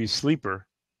Allen movie Sleeper,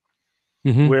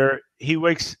 where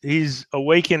he's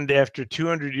awakened after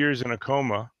 200 years in a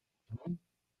coma,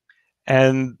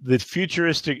 and in the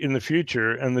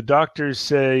future, and the doctors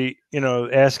say,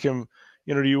 ask him,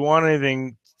 do you want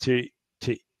anything to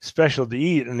special to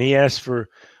eat? And he asks for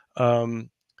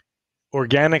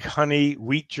organic honey,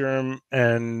 wheat germ,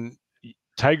 and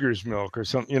tiger's milk, or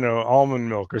something, almond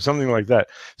milk, or something like that.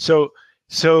 So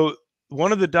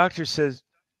one of the doctors says,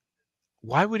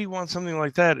 why would he want something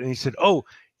like that? And he said, oh,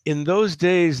 in those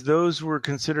days, those were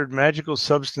considered magical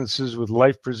substances with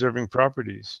life-preserving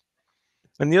properties.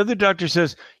 And the other doctor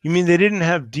says, you mean they didn't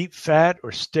have deep fat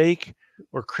or steak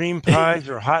or cream pies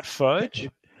or hot fudge?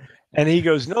 And he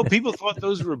goes, no, people thought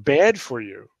those were bad for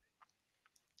you.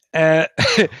 And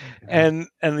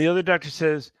the other doctor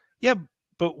says, yeah,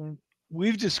 but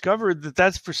we've discovered that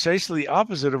that's precisely the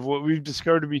opposite of what we've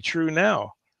discovered to be true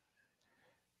now.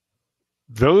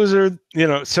 Those are,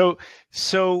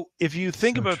 so if you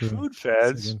think about food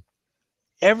fads,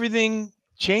 everything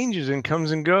changes and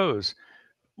comes and goes.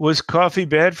 Was coffee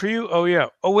bad for you? Oh, yeah.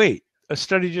 Oh, wait, a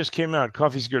study just came out.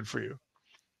 Coffee's good for you.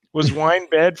 Was wine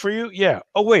bad for you? Yeah.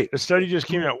 Oh, wait, a study just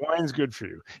came out. Wine's good for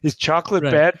you. Is chocolate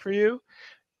bad for you?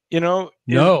 No.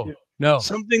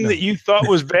 Something that you thought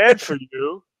was bad for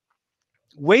you,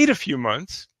 wait a few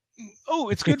months. Oh,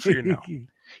 it's good for you now.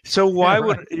 So why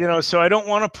would, so I don't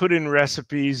want to put in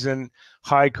recipes and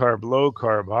high carb, low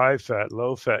carb, high fat,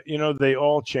 low fat. They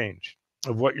all change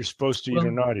of what you're supposed to eat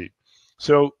or not eat.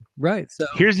 So So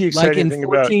here's the exciting thing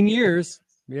about 14 years.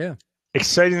 Yeah.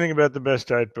 Exciting thing about the best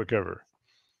diet book ever.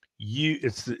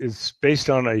 It's based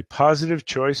on a positive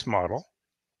choice model.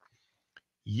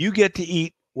 You get to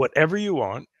eat whatever you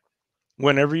want,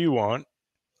 whenever you want,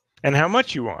 and how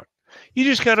much you want. You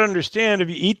just got to understand, if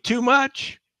you eat too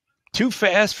much, too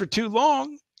fast for too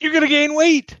long, you're going to gain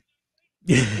weight.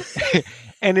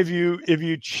 And if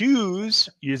you choose,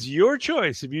 it's your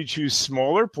choice. If you choose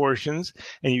smaller portions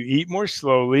and you eat more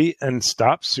slowly and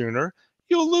stop sooner,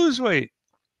 you'll lose weight.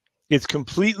 It's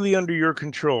completely under your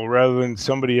control rather than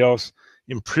somebody else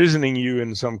imprisoning you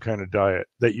in some kind of diet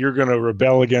that you're going to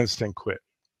rebel against and quit.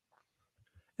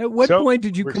 At what point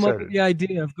did you come up with the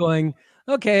idea of going,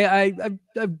 okay,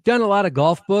 I've done a lot of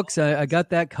golf books. I got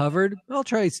that covered. I'll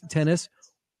try tennis.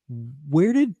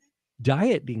 Where did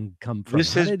dieting come from?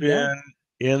 This has been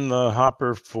in the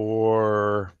hopper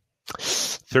for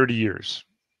 30 years.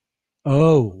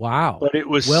 Oh, wow. But it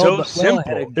was so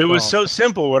simple. It was so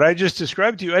simple. What I just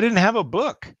described to you, I didn't have a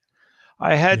book.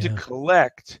 I had to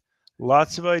collect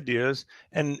lots of ideas,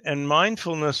 and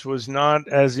mindfulness was not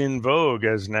as in vogue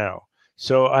as now.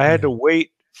 So I had to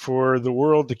wait for the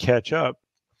world to catch up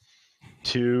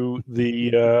to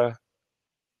the,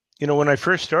 when I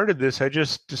first started this, I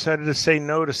just decided to say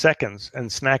no to seconds and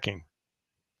snacking.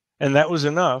 And that was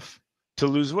enough to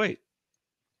lose weight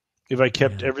if I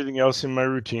kept everything else in my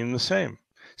routine the same.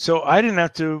 So I didn't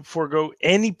have to forego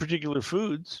any particular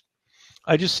foods.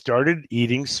 I just started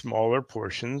eating smaller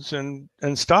portions and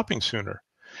stopping sooner.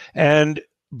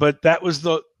 But that was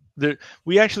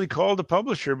we actually called a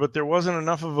publisher, but there wasn't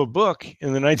enough of a book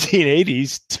in the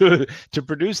 1980s to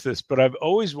produce this. But I've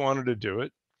always wanted to do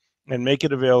it and make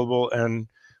it available, and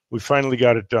we finally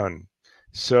got it done.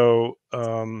 So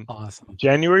awesome.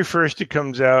 January 1st, it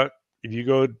comes out. If you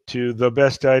go to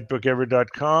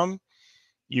thebestdietbookever.com,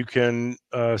 you can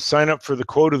sign up for the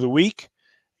quote of the week,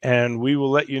 and we will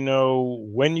let you know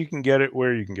when you can get it,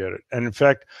 where you can get it. And in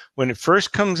fact, when it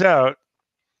first comes out,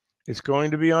 it's going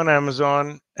to be on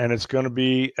Amazon, and it's going to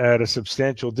be at a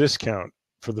substantial discount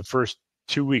for the first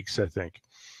 2 weeks, I think.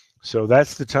 So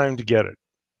that's the time to get it.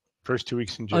 First 2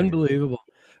 weeks in January. Unbelievable.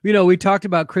 We talked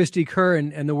about Cristie Kerr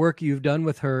and the work you've done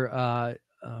with her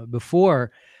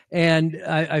before. And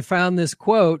I found this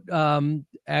quote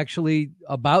actually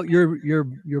about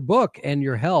your book and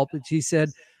your help. And she said,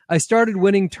 I started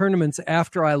winning tournaments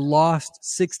after I lost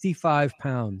 65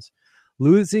 pounds.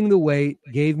 Losing the weight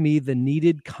gave me the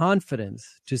needed confidence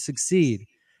to succeed,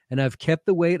 and I've kept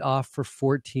the weight off for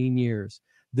 14 years.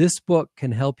 This book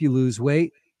can help you lose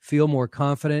weight, feel more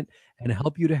confident, and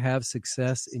help you to have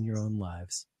success in your own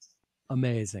lives.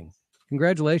 Amazing.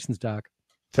 Congratulations, Doc.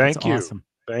 Thank you. Awesome.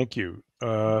 Thank you.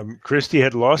 Cristie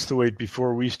had lost the weight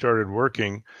before we started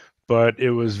working, but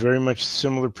it was very much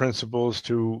similar principles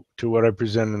to what I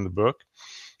present in the book.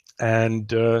 And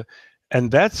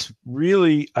that's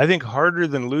really, I think, harder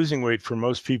than losing weight for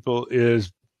most people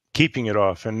is keeping it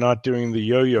off and not doing the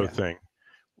yo-yo thing.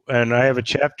 And I have a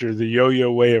chapter, the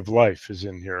yo-yo way of life is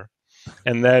in here.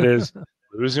 And that is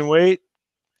losing weight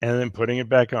and then putting it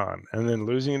back on, and then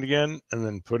losing it again and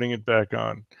then putting it back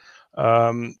on.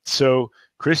 So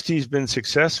Cristie's been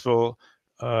successful.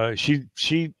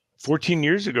 She 14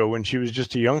 years ago, when she was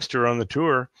just a youngster on the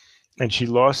tour, and she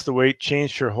lost the weight,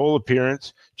 changed her whole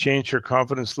appearance, changed her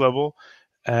confidence level,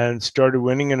 and started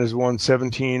winning, and has won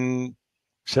 18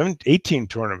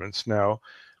 tournaments now.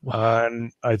 Wow.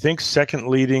 And I think second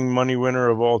leading money winner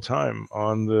of all time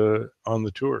on the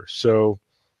tour. So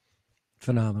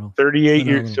phenomenal. 38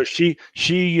 years. So she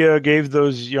gave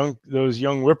those young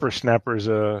whippersnappers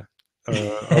a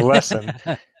lesson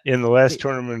in the last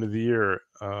tournament of the year.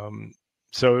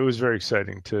 So it was very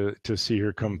exciting to see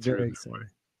her come through this way.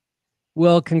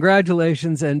 Well,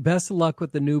 congratulations and best of luck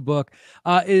with the new book.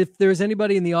 If there's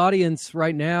anybody in the audience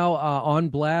right now on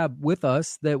Blab with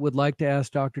us that would like to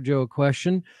ask Dr. Joe a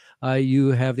question,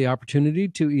 you have the opportunity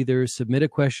to either submit a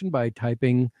question by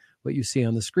typing what you see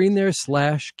on the screen there,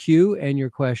 /Q and your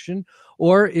question,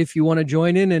 or if you want to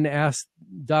join in and ask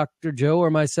Dr. Joe or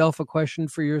myself a question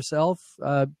for yourself,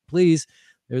 please,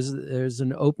 there's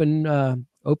an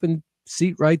open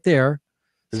seat right there.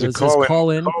 There's so it says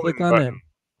call in, click on that.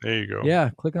 There you go.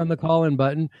 Yeah, click on the call-in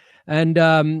button.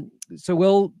 And so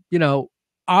we'll,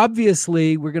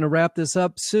 obviously we're going to wrap this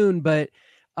up soon, but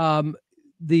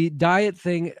the diet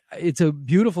thing, it's a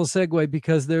beautiful segue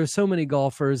because there are so many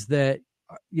golfers that,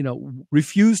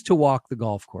 refuse to walk the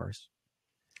golf course.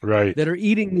 Right. That are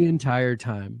eating the entire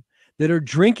time, that are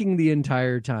drinking the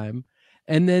entire time,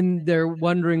 and then they're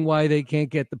wondering why they can't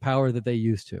get the power that they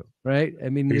used to, right? I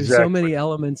mean, there's so many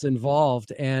elements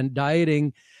involved, and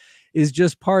dieting is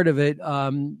just part of it,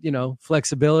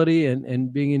 flexibility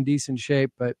and being in decent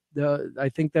shape. But I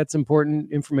think that's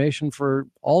important information for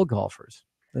all golfers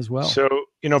as well. So,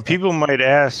 people might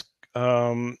ask,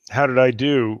 how did I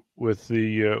do with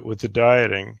the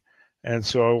dieting? And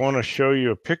so I want to show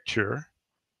you a picture.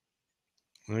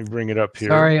 Let me bring it up here.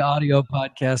 Sorry, audio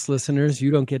podcast listeners,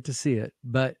 you don't get to see it,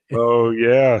 but. Oh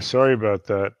yeah. Sorry about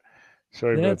that.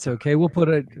 That's okay. We'll put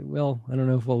it, well, I don't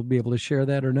know if we'll be able to share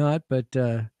that or not, but,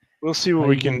 we'll see what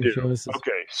we can do.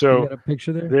 Okay, so you got a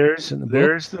picture there?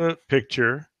 There's the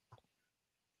picture.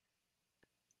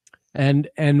 And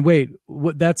wait,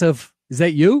 is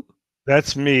that you?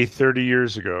 That's me 30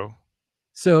 years ago.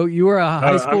 So you were a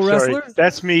high school wrestler?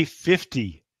 That's me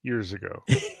 50 years ago.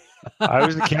 I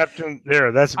was the captain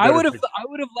there. I would have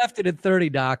left it at 30,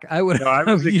 Doc. I was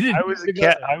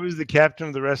the captain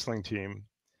of the wrestling team.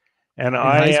 And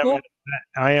I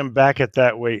am back at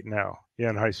that weight now.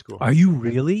 Yeah, in high school. Are you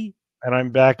really? And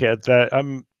I'm back at that.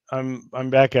 I'm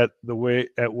back at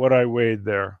what I weighed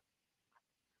there.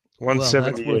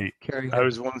 178. I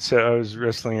was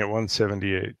wrestling at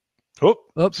 178. Oh,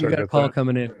 you got a call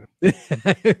coming in.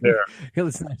 There.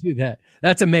 Let's not do that.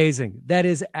 That's amazing. That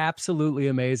is absolutely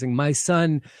amazing. My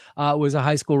son was a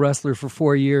high school wrestler for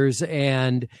 4 years,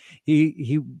 and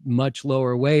he much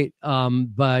lower weight.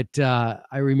 But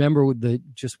I remember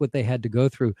just what they had to go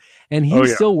through, and he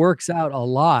still works out a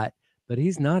lot, but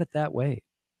he's not at that weight.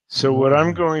 So what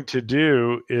I'm going to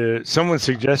do is, someone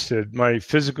suggested, my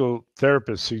physical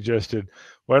therapist suggested,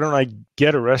 why don't I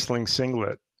get a wrestling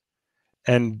singlet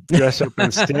and dress up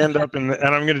and stand up, and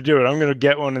I'm going to do it. I'm going to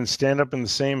get one and stand up in the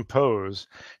same pose,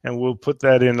 and we'll put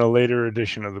that in a later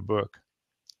edition of the book.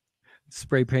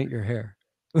 Spray paint your hair.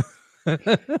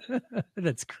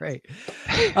 That's great.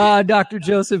 Dr.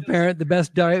 Joseph Parent, the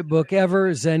best diet book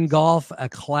ever, Zen Golf, a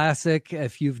classic.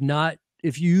 If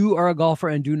you are a golfer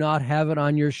and do not have it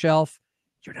on your shelf,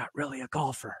 you're not really a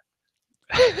golfer.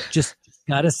 Just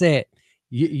got to say it.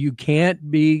 You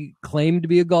can't be claimed to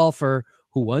be a golfer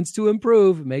who wants to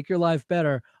improve, make your life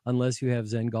better, unless you have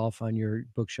Zen Golf on your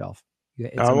bookshelf.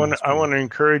 I want to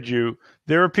encourage you.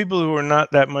 There are people who are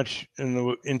not that much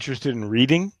interested in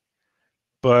reading,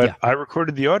 but I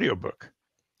recorded the audiobook.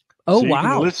 Oh, so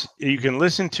wow. You can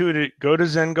listen to it. Go to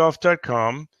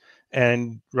zengolf.com,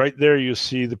 and right there you'll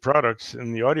see the products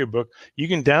in the audiobook. You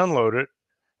can download it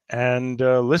and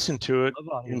listen to it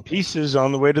in pieces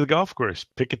on the way to the golf course.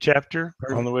 Pick a chapter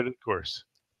on the way to the course.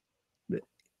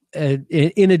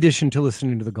 In addition to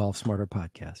listening to the Golf Smarter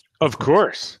podcast. Of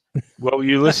course. Well,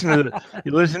 you listen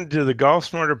to the Golf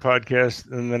Smarter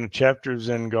podcast, and then a chapter of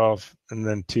Zen Golf, and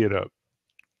then tee it up.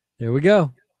 There we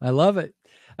go. I love it.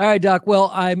 All right, Doc.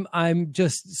 Well, I'm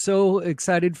just so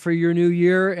excited for your new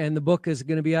year, and the book is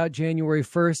going to be out January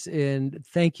 1st. And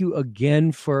thank you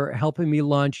again for helping me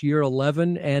launch year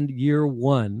 11 and year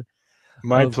 1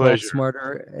 My of Golf pleasure.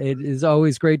 Smarter. It is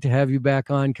always great to have you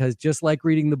back on, because just like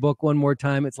reading the book one more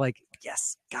time, it's like,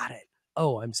 yes, got it.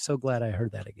 Oh, I'm so glad I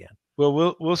heard that again.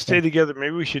 Well, we'll stay together.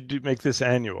 Maybe we should make this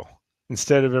annual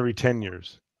instead of every 10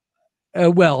 years.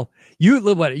 Well,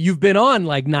 you've been on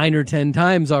like 9 or 10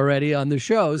 times already on the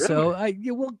show, really? So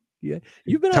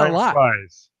you've been on a lot.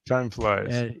 Time flies.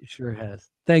 Yeah, it sure has.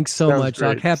 Thanks so much,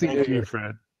 Great. Doc. Happy New Year,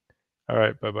 Fred. All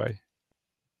right, bye-bye.